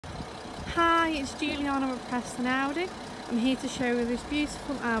Hi, it's Juliana at Preston Audi. I'm here to show you this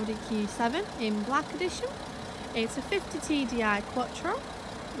beautiful Audi Q7 in Black Edition. It's a 50 TDI quattro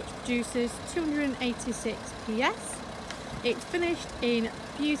which produces 286 PS. It's finished in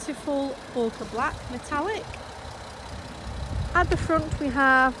beautiful Orca Black metallic. At the front we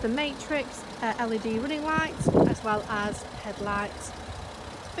have the Matrix LED running lights as well as headlights.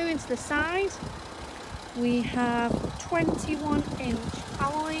 Moving to the side, we have 21-inch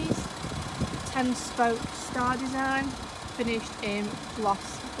alloys, 10-spoke star design, finished in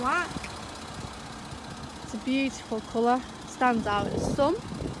gloss black. It's a beautiful colour, stands out in the sun.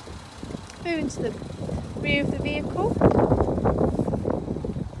 Moving to the rear of the vehicle,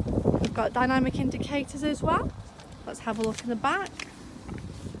 we've got dynamic indicators as well. Let's have a look in the back.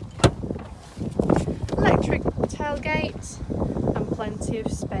 Electric tailgate and plenty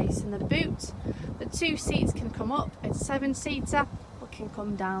of space in the boot. The two seats can come up, it's a 7-seater, but can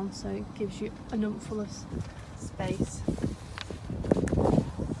come down, so it gives you a numpful of space.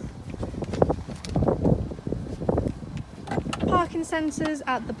 Parking sensors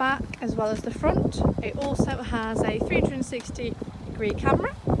at the back as well as the front. It also has a 360-degree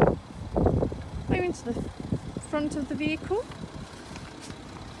camera. Moving to the front of the vehicle,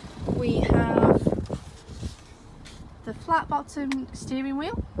 we have the flat bottom steering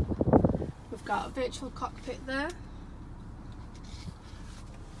wheel. We've got a virtual cockpit there,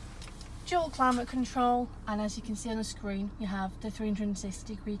 dual climate control, and as you can see on the screen you have the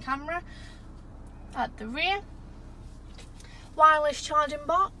 360-degree camera. At the rear, wireless charging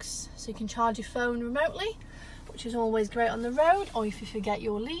box, so you can charge your phone remotely, which is always great on the road or if you forget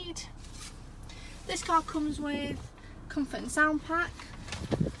your lead. This car comes with comfort and sound pack,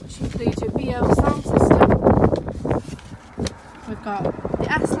 which includes your BO sound system. We've got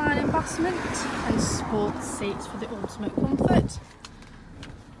the S-Line embossment and sports seats for the ultimate comfort.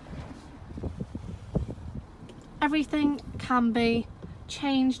 Everything can be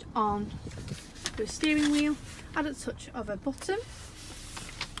changed on the steering wheel at a touch of a button.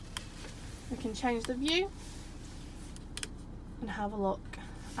 We can change the view and have a look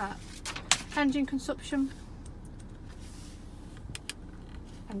at engine consumption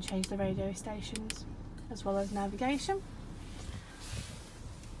and change the radio stations as well as navigation.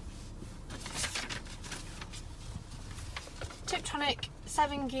 Tiptronic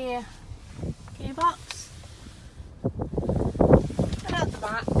 7-gear gearbox, and at the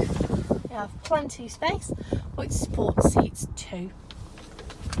back we have plenty of space with sports seats too.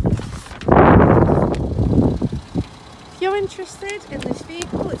 If you're interested in this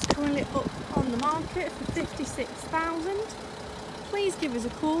vehicle, it's currently up on the market for $56,000. Please give us a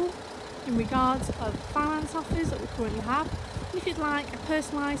call in regards of finance offers that we currently have. And if you'd like a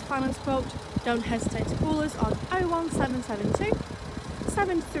personalised finance quote, don't hesitate to call us on 01772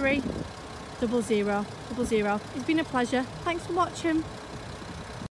 73 0000. It's been a pleasure. Thanks for watching.